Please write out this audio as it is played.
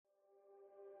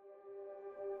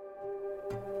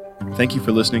Thank you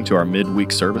for listening to our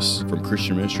midweek service from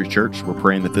Christian Ministry Church. We're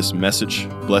praying that this message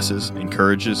blesses,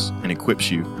 encourages, and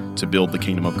equips you to build the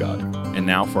kingdom of God. And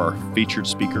now for our featured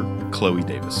speaker, Chloe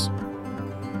Davis.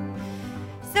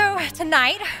 So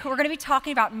tonight, we're going to be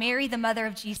talking about Mary, the mother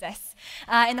of Jesus.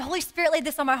 And the Holy Spirit laid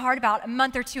this on my heart about a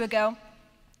month or two ago.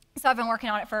 So I've been working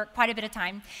on it for quite a bit of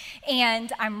time.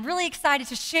 And I'm really excited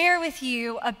to share with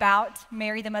you about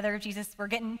Mary, the mother of Jesus. We're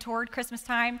getting toward Christmas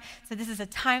time, so this is a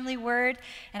timely word,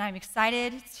 and I'm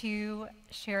excited to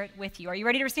share it with you. Are you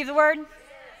ready to receive the word?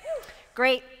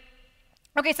 Great.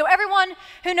 Okay, so everyone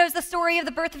who knows the story of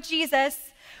the birth of Jesus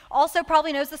also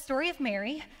probably knows the story of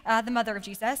Mary, the mother of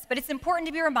Jesus, but it's important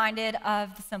to be reminded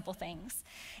of the simple things.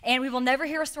 And we will never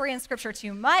hear a story in Scripture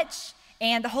too much,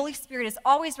 and the Holy Spirit is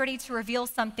always ready to reveal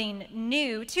something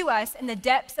new to us in the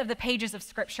depths of the pages of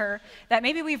Scripture that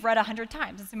maybe we've read 100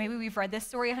 times. And so maybe we've read this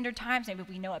story 100 times, maybe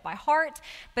we know it by heart,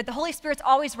 but the Holy Spirit's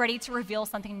always ready to reveal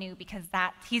something new because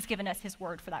He's given us His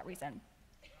word for that reason.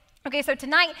 Okay, so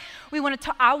tonight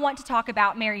I want to talk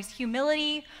about Mary's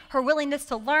humility, her willingness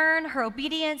to learn, her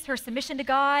obedience, her submission to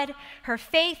God, her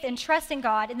faith and trust in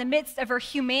God in the midst of her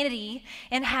humanity,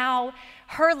 and how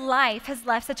her life has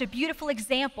left such a beautiful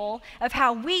example of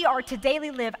how we are to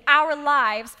daily live our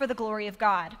lives for the glory of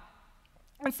God.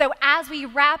 And so as we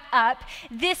wrap up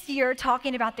this year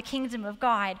talking about the kingdom of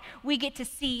God, we get to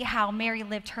see how Mary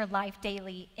lived her life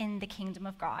daily in the kingdom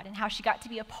of God and how she got to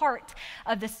be a part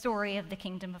of the story of the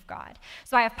kingdom of God.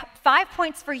 So I have 5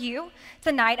 points for you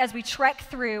tonight as we trek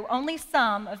through only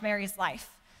some of Mary's life.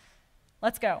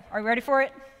 Let's go. Are you ready for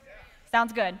it?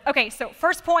 Sounds good. Okay, so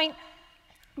first point,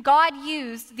 God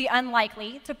used the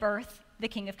unlikely to birth the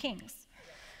King of Kings.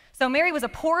 So Mary was a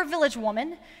poor village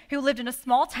woman who lived in a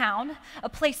small town, a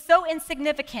place so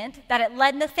insignificant that it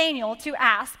led Nathanael to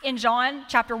ask in John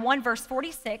chapter 1, verse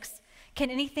 46,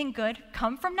 "Can anything good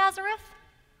come from Nazareth?"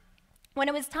 When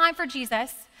it was time for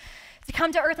Jesus to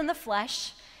come to earth in the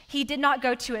flesh, he did not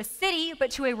go to a city,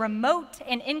 but to a remote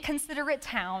and inconsiderate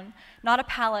town, not a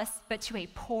palace, but to a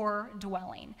poor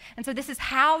dwelling. And so this is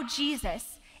how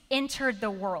Jesus entered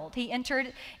the world. He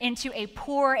entered into a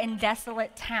poor and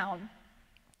desolate town.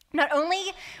 Not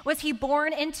only was he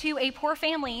born into a poor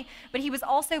family, but he was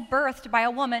also birthed by a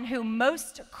woman who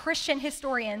most Christian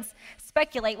historians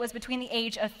speculate was between the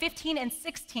age of 15 and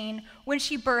 16 when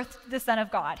she birthed the Son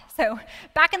of God. So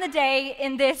back in the day,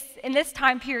 in this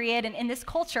time period and in this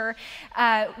culture,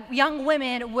 young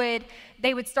women would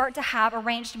start to have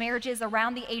arranged marriages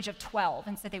around the age of 12.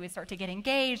 And so they would start to get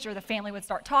engaged, or the family would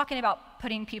start talking about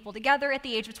putting people together at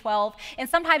the age of 12. And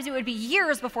sometimes it would be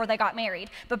years before they got married.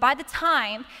 But by the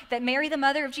time that Mary, the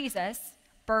mother of Jesus,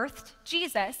 birthed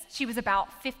Jesus, she was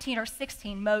about 15 or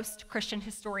 16, most Christian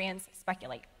historians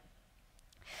speculate.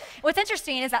 What's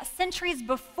interesting is that centuries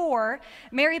before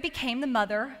Mary became the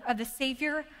mother of the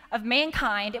Savior of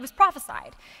mankind, it was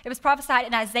prophesied. It was prophesied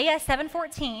in Isaiah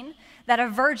 7:14 that a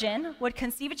virgin would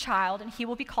conceive a child and he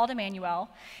will be called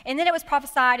Emmanuel. And then it was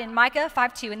prophesied in Micah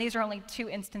 5:2, and these are only 2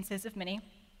 instances of many.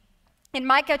 In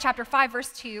Micah chapter 5,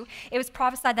 verse 2, it was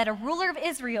prophesied that a ruler of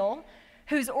Israel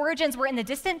whose origins were in the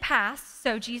distant past,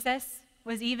 so Jesus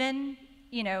was even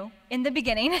in the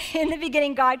beginning,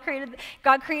 God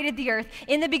created the earth.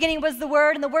 In the beginning was the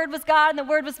Word, and the Word was God, and the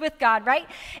Word was with God, right?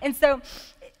 And so,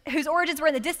 whose origins were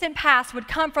in the distant past would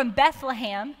come from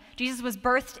Bethlehem. Jesus was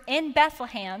birthed in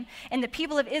Bethlehem, and the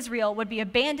people of Israel would be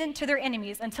abandoned to their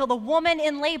enemies until the woman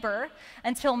in labor,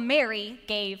 until Mary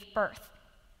gave birth.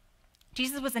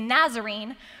 Jesus was a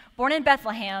Nazarene, born in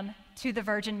Bethlehem to the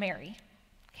Virgin Mary,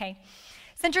 okay?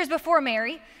 Centuries before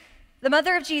Mary, the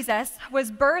mother of Jesus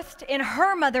was birthed in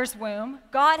her mother's womb.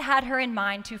 God had her in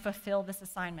mind to fulfill this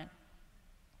assignment.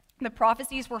 The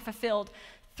prophecies were fulfilled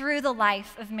through the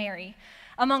life of Mary.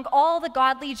 Among all the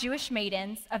godly Jewish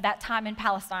maidens of that time in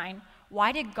Palestine,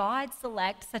 why did God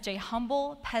select such a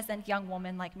humble peasant young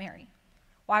woman like Mary?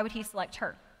 Why would he select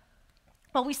her?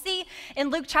 Well, we see in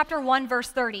Luke chapter 1, verse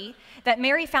 30, that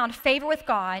Mary found favor with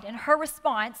God, and her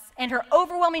response and her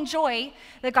overwhelming joy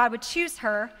that God would choose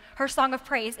her song of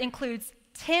praise includes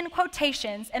 10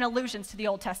 quotations and allusions to the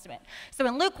Old Testament. So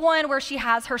in Luke 1, where she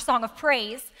has her song of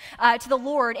praise to the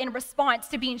Lord in response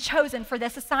to being chosen for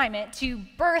this assignment to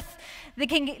birth the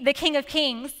King of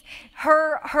Kings,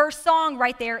 her song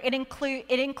right there, it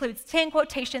includes 10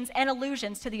 quotations and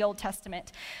allusions to the Old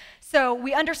Testament. So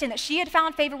we understand that she had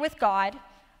found favor with God,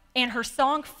 and her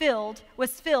song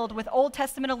was filled with Old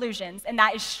Testament allusions, and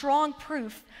that is strong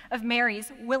proof of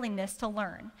Mary's willingness to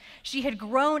learn. She had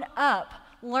grown up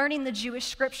learning the Jewish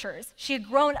scriptures. She had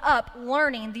grown up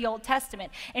learning the Old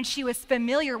Testament, and she was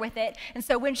familiar with it. And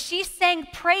so when she sang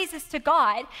praises to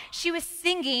God, she was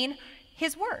singing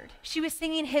his word. She was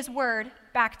singing his word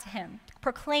back to him,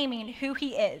 proclaiming who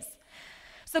he is.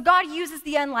 So God uses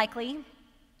the unlikely,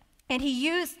 and he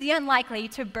used the unlikely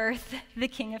to birth the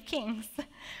King of Kings.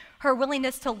 Her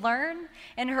willingness to learn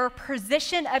and her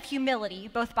position of humility,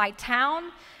 both by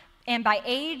town and by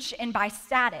age and by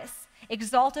status,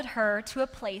 exalted her to a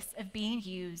place of being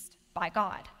used by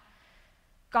God.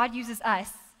 God uses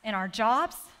us in our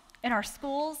jobs, in our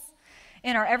schools,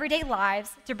 in our everyday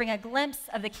lives to bring a glimpse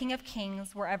of the King of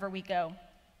Kings wherever we go.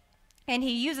 And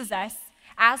he uses us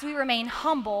as we remain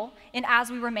humble and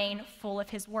as we remain full of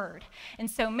his word. And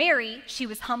so Mary, she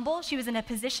was humble, she was in a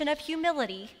position of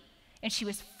humility, and she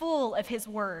was full of his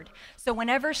word. So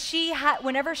whenever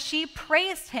she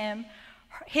praised him,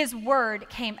 his word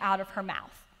came out of her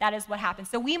mouth. That is what happened.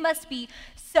 So we must be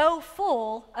so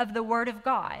full of the word of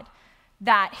God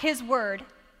that his word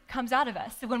comes out of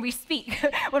us. So when we speak,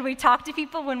 when we talk to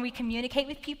people, when we communicate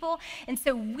with people. And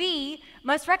so we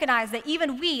must recognize that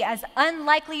even we, as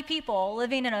unlikely people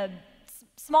living in a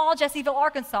small Jesseville,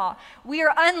 Arkansas, we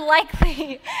are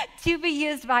unlikely to be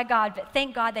used by God, but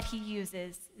thank God that he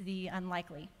uses the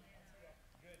unlikely.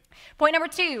 Point number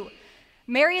 2,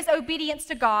 Mary's obedience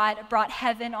to God brought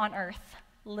heaven on earth,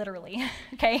 literally,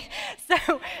 okay?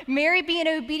 So Mary being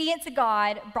obedient to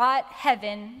God brought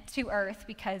heaven to earth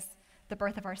because the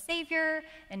birth of our Savior,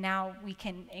 and now we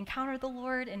can encounter the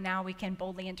Lord, and now we can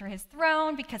boldly enter his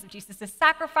throne because of Jesus'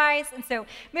 sacrifice. And so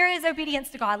Mary's obedience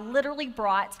to God literally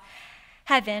brought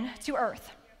heaven to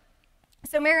earth.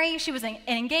 So Mary, she was an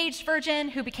engaged virgin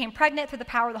who became pregnant through the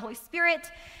power of the Holy Spirit.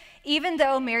 Even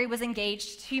though Mary was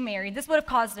engaged to be married, this would have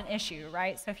caused an issue,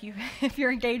 right? So if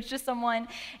you're engaged to someone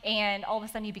and all of a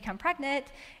sudden you become pregnant,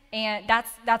 and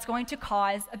that's going to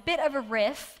cause a bit of a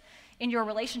rift in your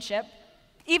relationship.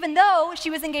 Even though she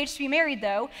was engaged to be married,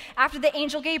 though, after the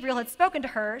angel Gabriel had spoken to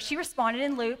her, she responded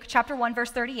in Luke chapter 1,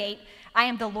 verse 38, "I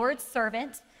am the Lord's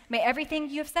servant. May everything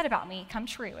you have said about me come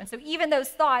true." And so even those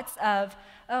thoughts of,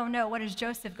 oh no, what is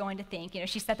Joseph going to think?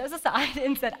 She set those aside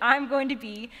and said, I'm going to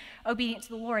be obedient to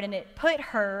the Lord. And it put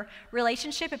her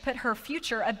relationship, it put her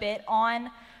future a bit on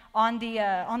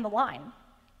the line.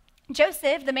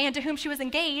 Joseph, the man to whom she was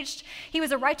engaged, he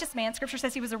was a righteous man. Scripture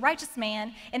says he was a righteous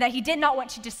man and that he did not want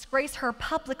to disgrace her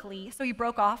publicly, so he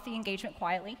broke off the engagement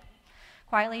quietly.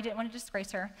 He didn't want to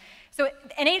disgrace her. So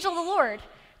an angel of the Lord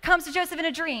comes to Joseph in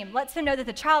a dream, lets him know that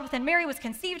the child within Mary was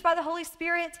conceived by the Holy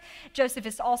Spirit. Joseph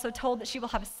is also told that she will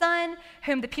have a son,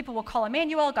 whom the people will call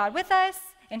Emmanuel, God with us,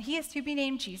 and he is to be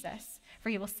named Jesus, for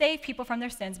he will save people from their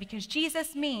sins, because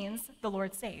Jesus means the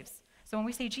Lord saves. So when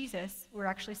we say Jesus, we're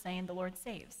actually saying the Lord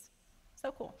saves.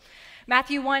 So cool.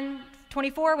 Matthew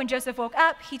 1:24, when Joseph woke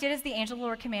up, he did as the angel of the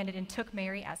Lord commanded and took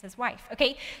Mary as his wife.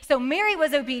 Okay, so Mary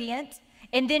was obedient,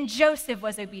 and then Joseph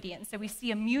was obedient. So we see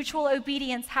a mutual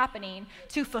obedience happening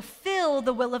to fulfill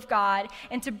the will of God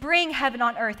and to bring heaven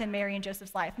on earth in Mary and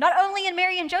Joseph's life. Not only in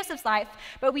Mary and Joseph's life,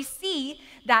 but we see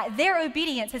that their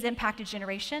obedience has impacted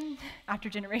generation after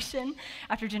generation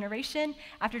after generation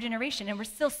after generation. And we're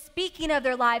still speaking of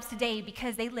their lives today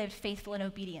because they lived faithful and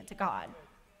obedient to God.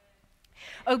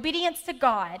 Obedience to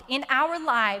God in our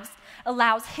lives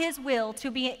allows his will to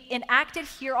be enacted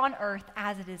here on earth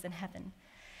as it is in heaven.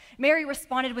 Mary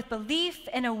responded with belief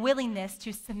and a willingness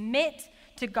to submit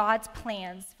to God's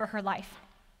plans for her life.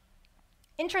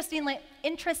 Interestingly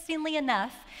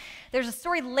enough, there's a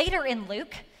story later in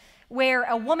Luke where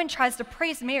a woman tries to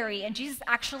praise Mary and Jesus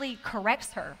actually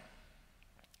corrects her.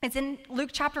 It's in Luke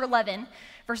chapter 11,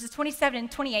 verses 27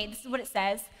 and 28. This is what it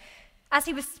says. As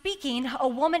he was speaking, a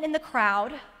woman in the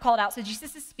crowd called out. So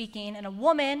Jesus is speaking, and a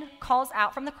woman calls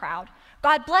out from the crowd,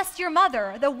 "God bless your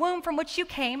mother, the womb from which you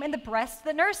came, and the breast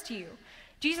that nursed you."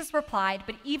 Jesus replied,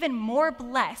 "But even more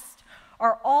blessed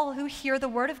are all who hear the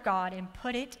word of God and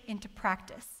put it into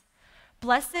practice.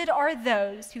 Blessed are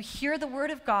those who hear the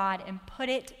word of God and put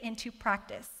it into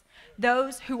practice,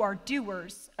 those who are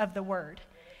doers of the word."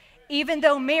 Even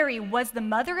though Mary was the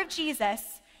mother of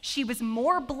Jesus, she was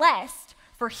more blessed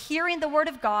for hearing the word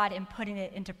of God and putting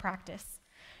it into practice.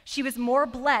 She was more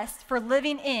blessed for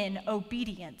living in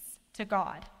obedience to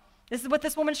God. This is what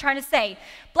this woman's trying to say.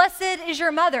 Blessed is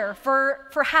your mother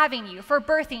for having you, for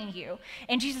birthing you.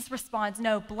 And Jesus responds,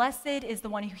 no, blessed is the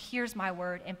one who hears my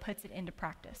word and puts it into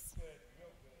practice.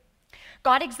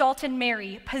 God exalted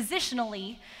Mary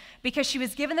positionally because she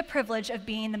was given the privilege of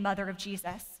being the mother of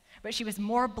Jesus, but she was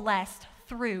more blessed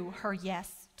through her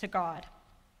yes to God.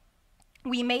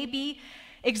 We may be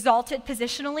exalted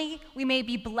positionally, we may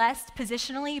be blessed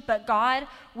positionally, but God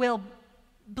will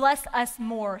bless us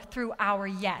more through our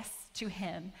yes to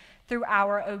him, through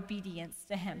our obedience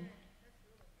to him.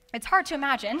 It's hard to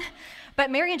imagine,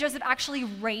 but Mary and Joseph actually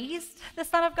raised the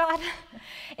Son of God.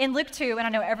 In Luke 2, and I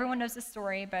know everyone knows this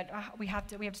story, but we have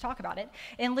to talk about it.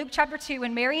 In Luke chapter 2,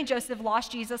 when Mary and Joseph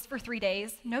lost Jesus for 3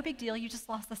 days, no big deal, you just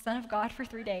lost the Son of God for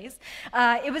 3 days.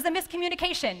 It was a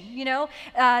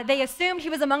miscommunication, They assumed he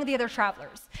was among the other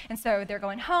travelers. And so they're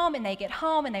going home, and they get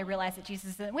home, and they realize that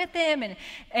Jesus isn't with them,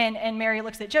 and Mary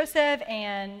looks at Joseph,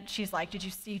 and she's like, did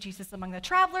you see Jesus among the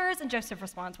travelers? And Joseph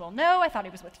responds, well, no, I thought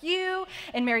he was with you.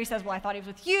 And Mary says, well, I thought he was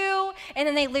with you. And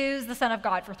then they lose the Son of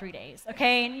God for 3 days,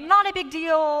 okay? Not a big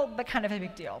deal, but kind of a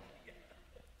big deal.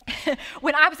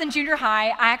 When I was in junior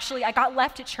high, I got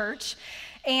left at church,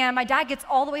 and my dad gets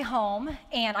all the way home,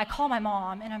 and I call my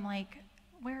mom, and I'm like,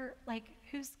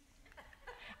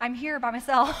 I'm here by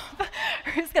myself.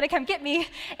 Who's gonna come get me?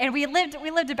 And we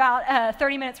lived about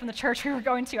 30 minutes from the church we were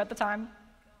going to at the time.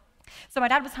 So my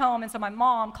dad was home, and so my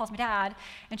mom calls my dad,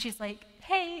 and she's like,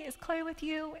 hey, is Chloe with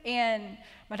you? And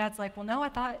my dad's like, well, no, I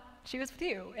thought she was with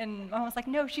you. And my mom was like,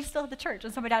 no, she's still at the church.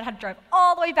 And so my dad had to drive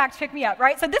all the way back to pick me up,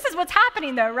 right? So this is what's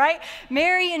happening, though, right?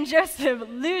 Mary and Joseph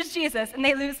lose Jesus, and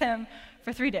they lose him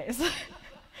for 3 days.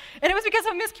 And it was because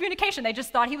of miscommunication. They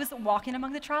just thought he was walking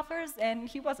among the travelers, and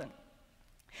he wasn't.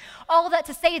 All of that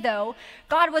to say, though,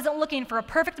 God wasn't looking for a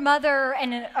perfect mother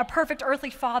and a perfect earthly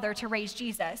father to raise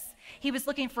Jesus. He was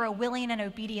looking for a willing and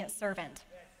obedient servant.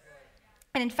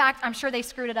 And in fact, I'm sure they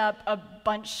screwed it up a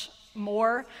bunch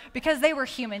more because they were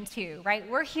human too, right?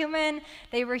 We're human,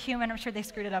 they were human. I'm sure they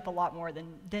screwed it up a lot more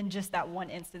than just that one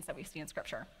instance that we see in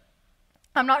Scripture.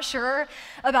 I'm not sure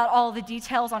about all the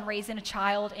details on raising a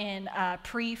child in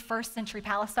pre-first century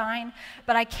Palestine,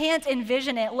 but I can't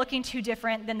envision it looking too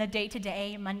different than the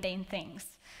day-to-day mundane things.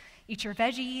 Eat your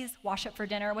veggies, wash up for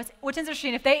dinner. What's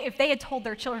interesting, if they had told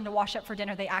their children to wash up for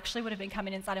dinner, they actually would have been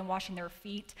coming inside and washing their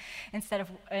feet instead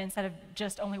of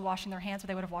just only washing their hands, but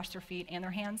they would have washed their feet and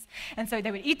their hands. And so they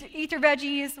would eat their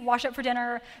veggies, wash up for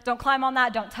dinner, don't climb on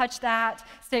that, don't touch that,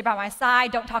 stay by my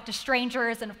side, don't talk to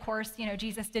strangers. And of course,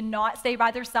 Jesus did not stay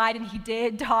by their side, and he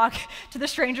did talk to the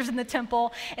strangers in the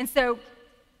temple. And so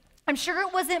I'm sure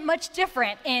it wasn't much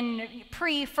different in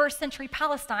pre-first century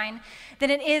Palestine than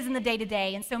it is in the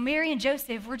day-to-day. And so Mary and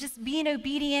Joseph were just being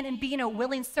obedient and being a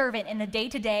willing servant in the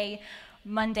day-to-day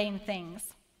mundane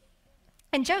things.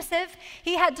 And Joseph,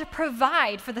 he had to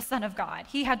provide for the Son of God.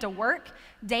 He had to work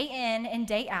day in and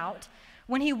day out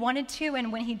when he wanted to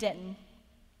and when he didn't.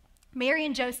 Mary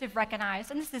and Joseph recognized,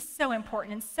 and this is so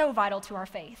important and so vital to our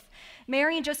faith,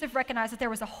 Mary and Joseph recognized that there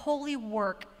was a holy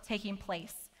work taking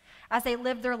place as they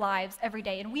lived their lives every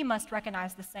day, and we must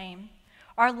recognize the same.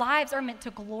 Our lives are meant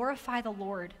to glorify the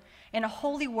Lord, and a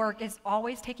holy work is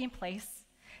always taking place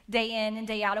day in and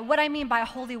day out. And what I mean by a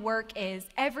holy work is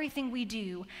everything we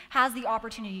do has the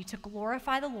opportunity to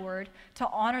glorify the Lord, to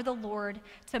honor the Lord,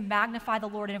 to magnify the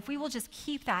Lord. And if we will just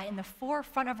keep that in the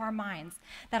forefront of our minds,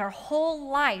 that our whole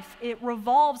life, it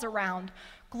revolves around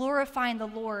glorifying the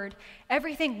Lord,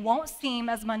 everything won't seem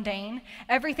as mundane.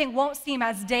 Everything won't seem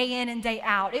as day in and day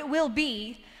out. It will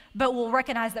be, but we'll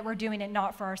recognize that we're doing it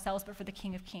not for ourselves, but for the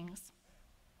King of Kings.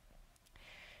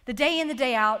 The day in, the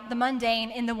day out, the mundane,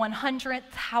 in the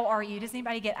 100th, how are you? Does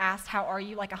anybody get asked, how are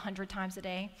you, like 100 times a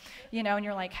day? And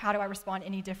you're like, how do I respond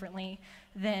any differently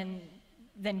than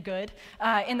good?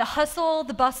 In the hustle,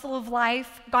 the bustle of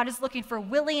life, God is looking for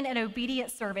willing and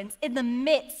obedient servants in the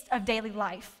midst of daily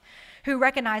life, who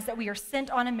recognize that we are sent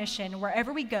on a mission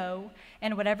wherever we go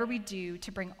and whatever we do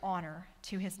to bring honor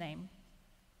to his name.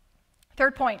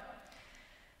 Third point,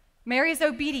 Mary's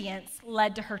obedience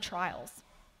led to her trials.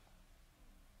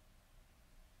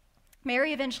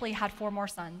 Mary eventually had 4 more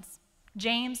sons,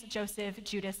 James, Joseph,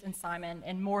 Judas, and Simon,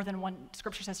 and more than one.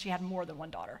 Scripture says she had more than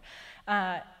one daughter.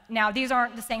 Now, these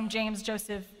aren't the same James,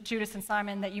 Joseph, Judas, and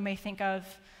Simon that you may think of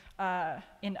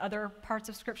in other parts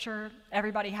of Scripture.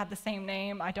 Everybody had the same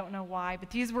name. I don't know why,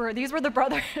 but these were the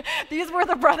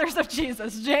brothers of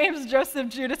Jesus: James, Joseph,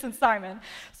 Judas, and Simon.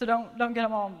 So don't get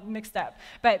them all mixed up.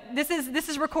 But this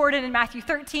is recorded in Matthew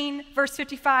 13, verse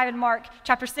 55, and Mark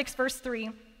chapter 6, verse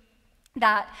 3.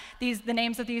 That the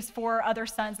names of these 4 other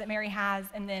sons that Mary has,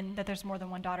 and then that there's more than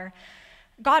one daughter.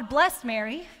 God blessed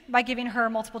Mary by giving her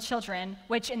multiple children,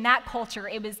 which in that culture,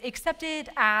 it was accepted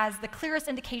as the clearest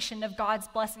indication of God's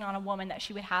blessing on a woman that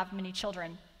she would have many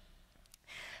children.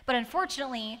 But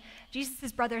unfortunately,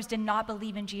 Jesus' brothers did not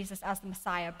believe in Jesus as the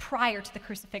Messiah prior to the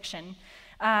crucifixion.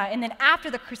 And then after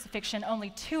the crucifixion, only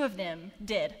 2 of them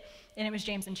did, and it was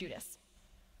James and Judas.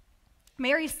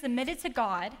 Mary submitted to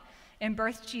God and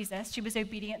birthed Jesus. She was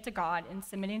obedient to God in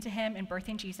submitting to him and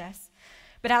birthing Jesus.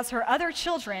 But as her other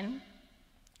children,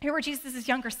 who were Jesus'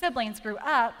 younger siblings, grew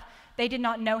up, they did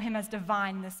not know him as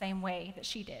divine in the same way that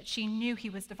she did. She knew he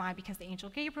was divine because the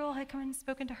angel Gabriel had come and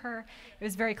spoken to her. It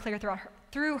was very clear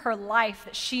through her life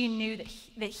that she knew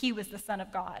that he was the Son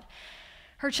of God.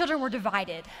 Her children were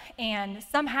divided, and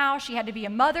somehow she had to be a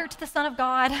mother to the Son of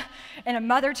God and a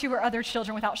mother to her other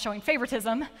children without showing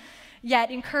favoritism, yet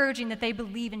encouraging that they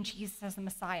believe in Jesus as the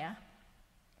Messiah.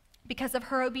 Because of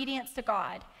her obedience to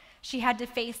God, she had to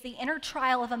face the inner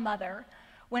trial of a mother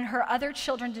when her other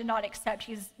children did not accept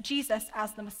Jesus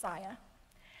as the Messiah.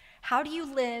 How do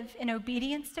you live in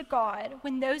obedience to God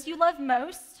when those you love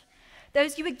most,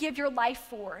 those you would give your life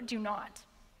for, do not?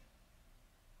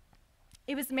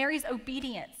 It was Mary's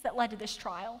obedience that led to this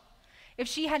trial. If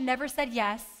she had never said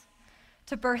yes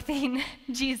to birthing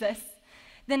Jesus,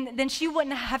 then she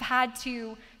wouldn't have had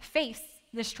to face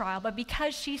this trial. But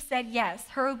because she said yes,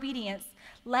 her obedience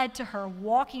led to her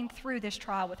walking through this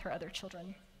trial with her other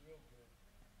children.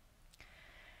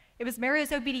 It was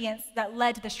Mary's obedience that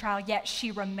led to this trial, yet she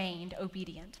remained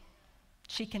obedient.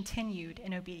 She continued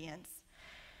in obedience.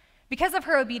 Because of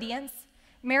her obedience,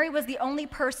 Mary was the only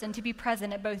person to be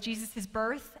present at both Jesus'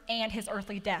 birth and his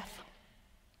earthly death,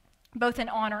 both in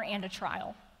honor and a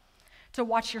trial. To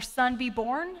watch your son be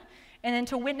born and then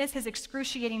to witness his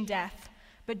excruciating death,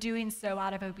 but doing so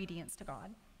out of obedience to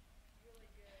God.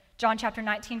 John chapter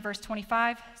 19, verse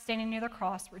 25, standing near the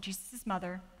cross were Jesus'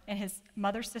 mother and his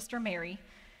mother's sister Mary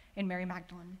and Mary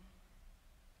Magdalene.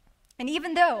 And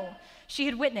even though she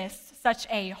had witnessed such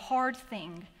a hard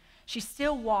thing, she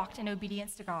still walked in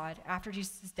obedience to God after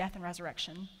Jesus' death and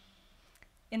resurrection.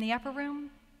 In the upper room,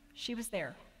 she was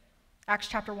there. Acts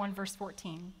chapter 1, verse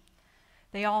 14.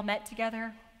 They all met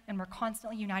together and were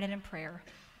constantly united in prayer,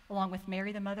 along with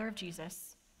Mary, the mother of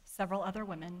Jesus, several other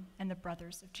women, and the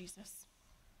brothers of Jesus.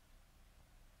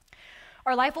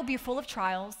 Our life will be full of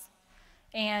trials,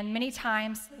 and many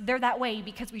times they're that way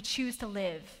because we choose to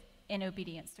live in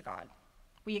obedience to God.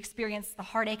 We experience the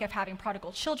heartache of having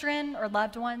prodigal children or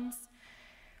loved ones.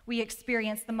 We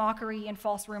experience the mockery and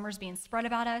false rumors being spread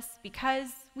about us because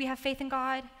we have faith in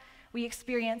God. We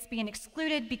experience being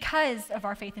excluded because of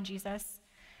our faith in Jesus.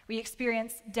 We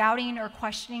experience doubting or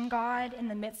questioning God in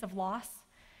the midst of loss.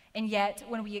 And yet,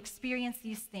 when we experience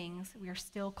these things, we are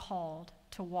still called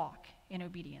to walk in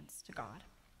obedience to God.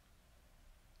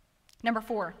 Number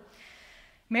 4,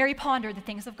 Mary pondered the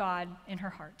things of God in her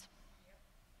heart.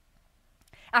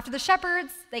 After the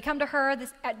shepherds, they come to her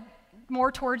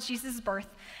more towards Jesus' birth.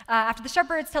 After the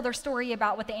shepherds tell their story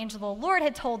about what the angel of the Lord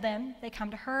had told them, they come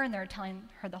to her and they're telling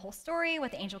her the whole story,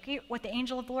 what the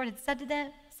angel of the Lord had said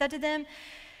to them.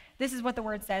 This is what the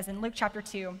word says in Luke chapter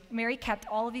 2. Mary kept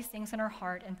all of these things in her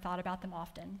heart and thought about them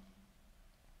often.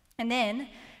 And then,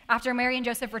 after Mary and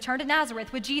Joseph returned to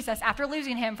Nazareth with Jesus after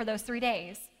losing him for those 3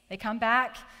 days, they come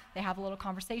back, they have a little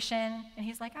conversation, and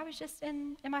he's like, I was just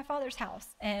in my father's house.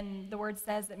 And the word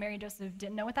says that Mary and Joseph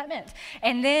didn't know what that meant.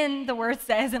 And then the word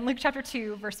says in Luke chapter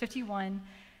 2, verse 51,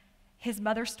 his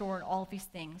mother stored all of these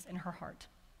things in her heart.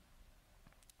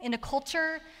 In a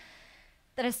culture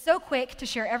that is so quick to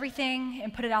share everything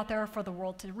and put it out there for the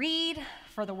world to read,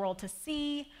 for the world to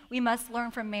see, we must learn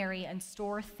from Mary and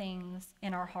store things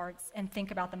in our hearts and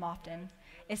think about them often,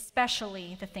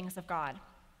 especially the things of God.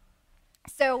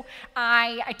 So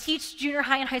I teach junior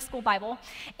high and high school Bible,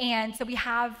 and so we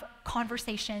have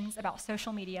conversations about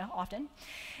social media often.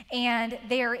 And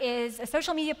there is a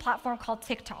social media platform called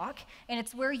TikTok, and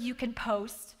it's where you can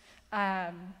post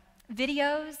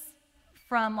videos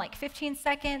from like 15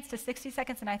 seconds to 60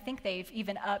 seconds, and I think they've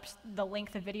even upped the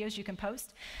length of videos you can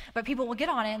post. But people will get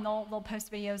on it, and they'll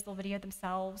post videos, they'll video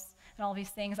themselves, and all these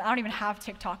things. I don't even have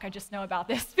TikTok, I just know about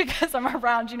this because I'm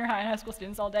around junior high and high school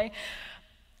students all day.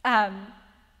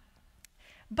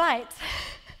 But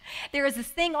there is this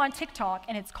thing on TikTok,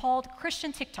 and it's called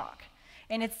Christian TikTok.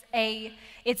 And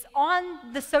it's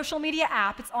on the social media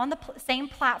app, it's on the same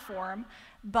platform,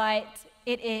 but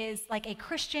it is like a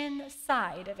Christian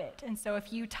side of it. And so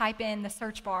if you type in the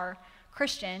search bar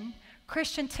Christian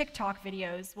TikTok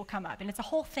videos will come up, and it's a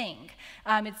whole thing.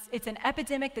 It's an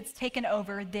epidemic that's taken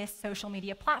over this social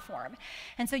media platform.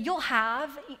 And so you'll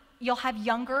have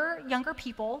younger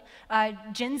people,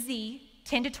 Gen Z,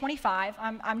 10 to 25.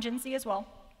 I'm Gen Z as well.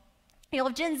 You'll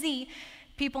have Gen Z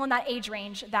people in that age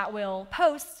range that will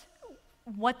post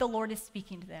what the Lord is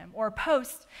speaking to them, or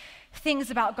post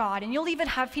things about God. And you'll even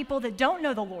have people that don't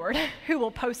know the Lord who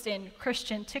will post in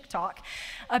Christian TikTok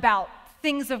about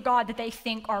things of God that they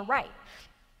think are right.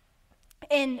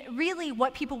 And really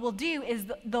what people will do is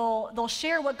they'll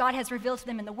share what God has revealed to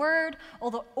them in the Word,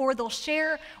 or they'll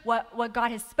share what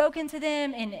God has spoken to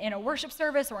them in a worship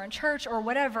service or in church or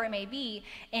whatever it may be,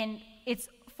 and it's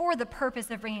for the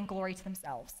purpose of bringing glory to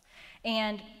themselves.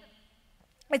 And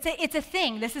It's a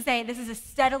thing. This is a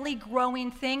steadily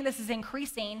growing thing. This is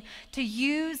increasing to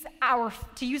use our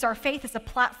faith as a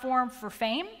platform for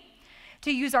fame,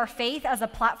 to use our faith as a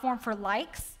platform for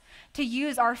likes, to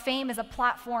use our fame as a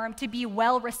platform to be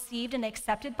well received and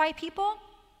accepted by people.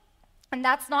 And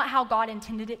that's not how God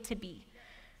intended it to be.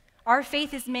 Our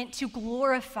faith is meant to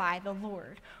glorify the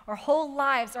Lord. Our whole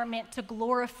lives are meant to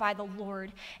glorify the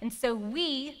Lord. And so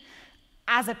we,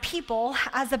 as a people,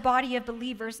 as a body of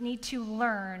believers, need to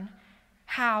learn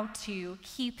how to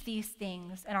keep these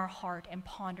things in our heart and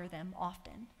ponder them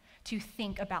often, to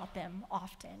think about them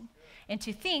often, and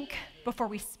to think before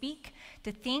we speak,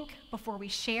 to think before we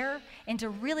share, and to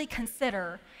really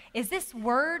consider, is this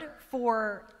word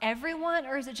for everyone,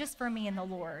 or is it just for me and the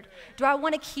Lord? Do I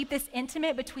want to keep this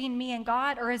intimate between me and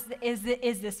God, or is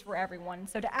this for everyone?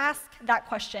 So to ask that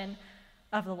question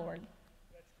of the Lord.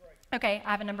 Okay,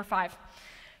 I have a number 5.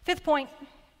 5th point,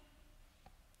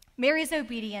 Mary's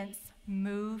obedience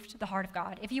moved the heart of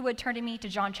God. If you would turn to me to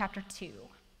John chapter 2.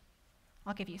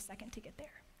 I'll give you a second to get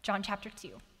there. John chapter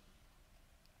 2.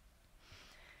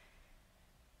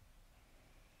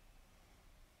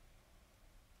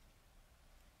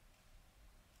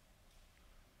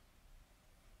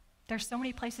 There's so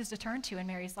many places to turn to in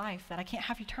Mary's life that I can't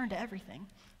have you turn to everything,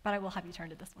 but I will have you turn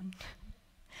to this one.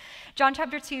 John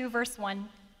chapter 2, verse 1.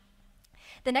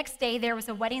 The next day, there was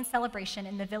a wedding celebration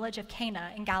in the village of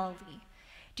Cana in Galilee.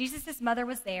 Jesus' mother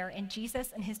was there, and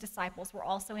Jesus and his disciples were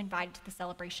also invited to the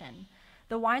celebration.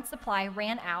 The wine supply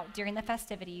ran out during the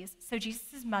festivities, so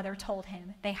Jesus' mother told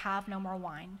him, "They have no more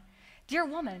wine." "Dear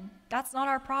woman, that's not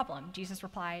our problem," Jesus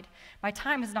replied. "My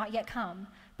time has not yet come."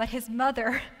 But his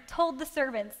mother told the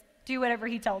servants, "Do whatever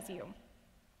he tells you."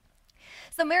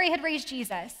 So Mary had raised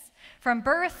Jesus from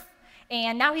birth,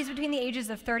 and now he's between the ages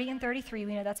of 30 and 33.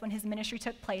 We know that's when his ministry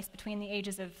took place, between the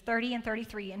ages of 30 and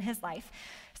 33 in his life.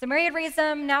 So Mary had raised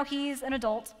him, now he's an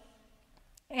adult.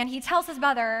 And he tells his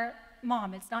mother,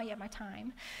 "Mom, it's not yet my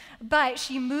time." But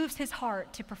she moves his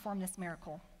heart to perform this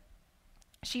miracle.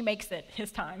 She makes it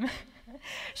his time.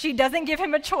 She doesn't give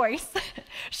him a choice.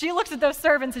 She looks at those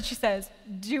servants and she says,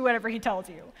 "Do whatever he tells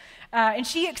you." And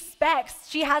she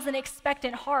has an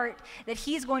expectant heart that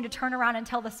he's going to turn around and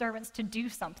tell the servants to do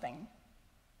something.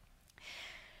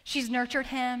 She's nurtured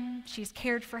him, she's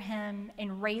cared for him,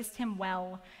 and raised him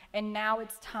well, and now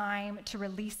it's time to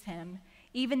release him,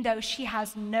 even though she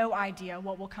has no idea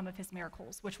what will come of his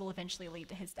miracles, which will eventually lead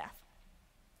to his death.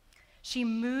 She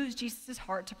moves Jesus'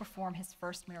 heart to perform his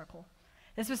first miracle.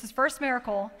 This was his first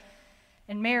miracle,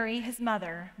 and Mary, his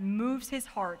mother, moves his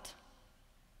heart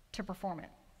to perform it.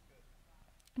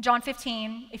 John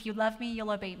 15, "If you love me,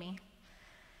 you'll obey me."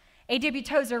 A.W.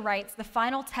 Tozer writes, "The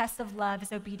final test of love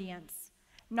is obedience.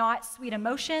 Not sweet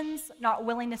emotions, not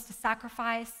willingness to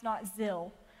sacrifice, not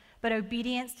zeal, but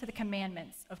obedience to the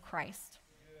commandments of Christ."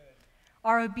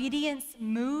 Our obedience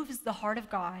moves the heart of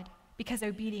God because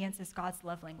obedience is God's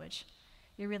love language.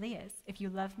 It really is. If you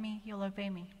love me, you'll obey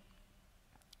me.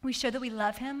 We show that we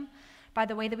love him by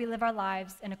the way that we live our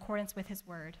lives in accordance with his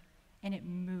word, and it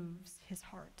moves his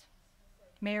heart.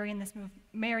 Mary in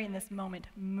this moment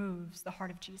moves the heart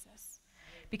of Jesus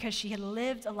because she had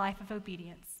lived a life of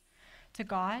obedience to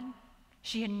God.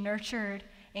 She had nurtured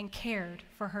and cared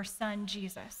for her son,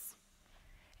 Jesus,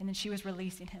 and then she was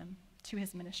releasing him to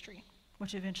his ministry,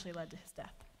 which eventually led to his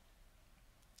death.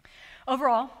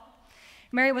 Overall,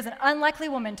 Mary was an unlikely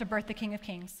woman to birth the King of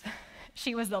Kings.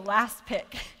 She was the last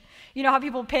pick. You know how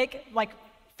people pick, like,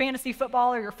 fantasy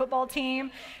football or your football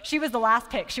team? She was the last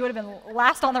pick. She would have been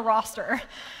last on the roster.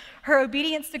 Her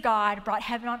obedience to God brought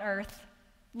heaven on earth,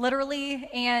 literally,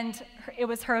 and it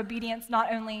was her obedience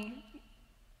not only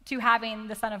to having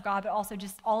the Son of God, but also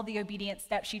just all the obedient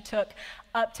steps she took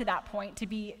up to that point to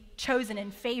be chosen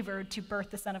and favored to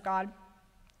birth the Son of God.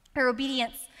 Her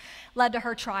obedience led to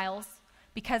her trials.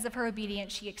 Because of her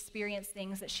obedience, she experienced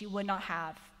things that she would not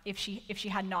have if she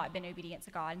had not been obedient to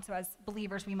God. And so as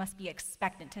believers, we must be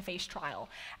expectant to face trial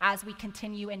as we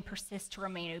continue and persist to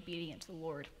remain obedient to the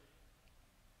Lord.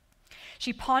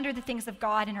 She pondered the things of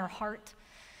God in her heart,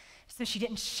 so she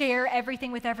didn't share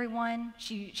everything with everyone.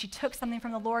 She took something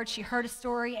from the Lord, she heard a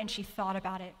story, and she thought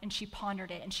about it, and she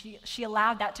pondered it, and she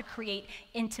allowed that to create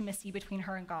intimacy between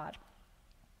her and God.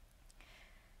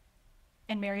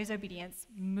 And Mary's obedience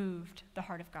moved the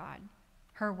heart of God.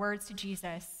 Her words to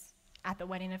Jesus at the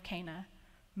wedding of Cana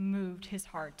moved his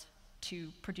heart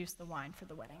to produce the wine for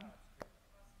the wedding.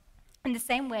 In the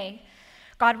same way,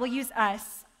 God will use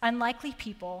us, unlikely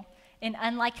people, in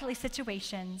unlikely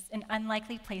situations, in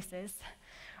unlikely places.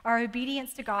 Our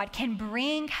obedience to God can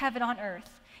bring heaven on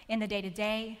earth in the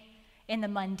day-to-day, in the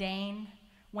mundane,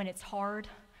 when it's hard,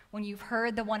 when you've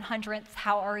heard the 100th,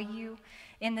 how are you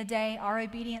in the day, our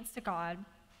obedience to God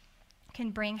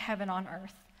can bring heaven on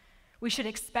earth. We should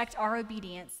expect our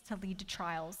obedience to lead to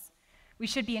trials. We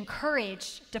should be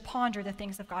encouraged to ponder the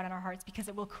things of God in our hearts because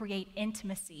it will create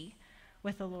intimacy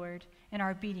with the Lord, and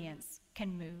our obedience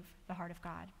can move the heart of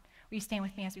God. Will you stand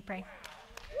with me as we pray?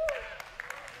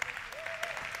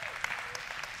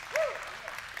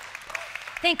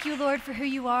 Thank you, Lord, for who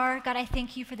you are. God, I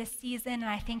thank you for this season, and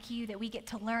I thank you that we get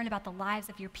to learn about the lives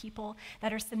of your people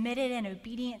that are submitted and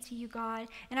obedient to you, God.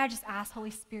 And I just ask, Holy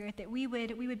Spirit, that we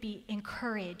would be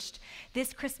encouraged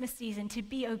this Christmas season to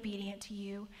be obedient to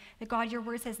you. That, God, your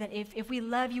word says that if we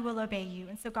love you, we'll obey you.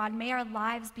 And so, God, may our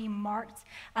lives be marked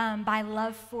by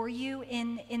love for you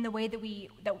in the way that we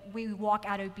walk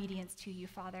out obedience to you,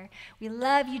 Father. We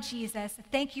love you, Jesus.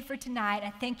 Thank you for tonight,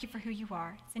 and thank you for who you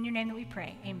are. It's in your name that we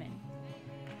pray. Amen.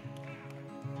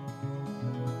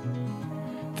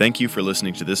 Thank you for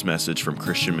listening to this message from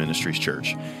Christian Ministries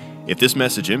Church. If this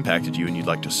message impacted you and you'd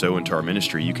like to sow into our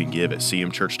ministry, you can give at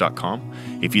cmchurch.com.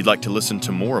 If you'd like to listen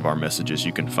to more of our messages,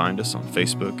 you can find us on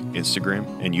Facebook,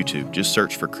 Instagram, and YouTube. Just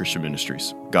search for Christian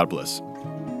Ministries. God bless.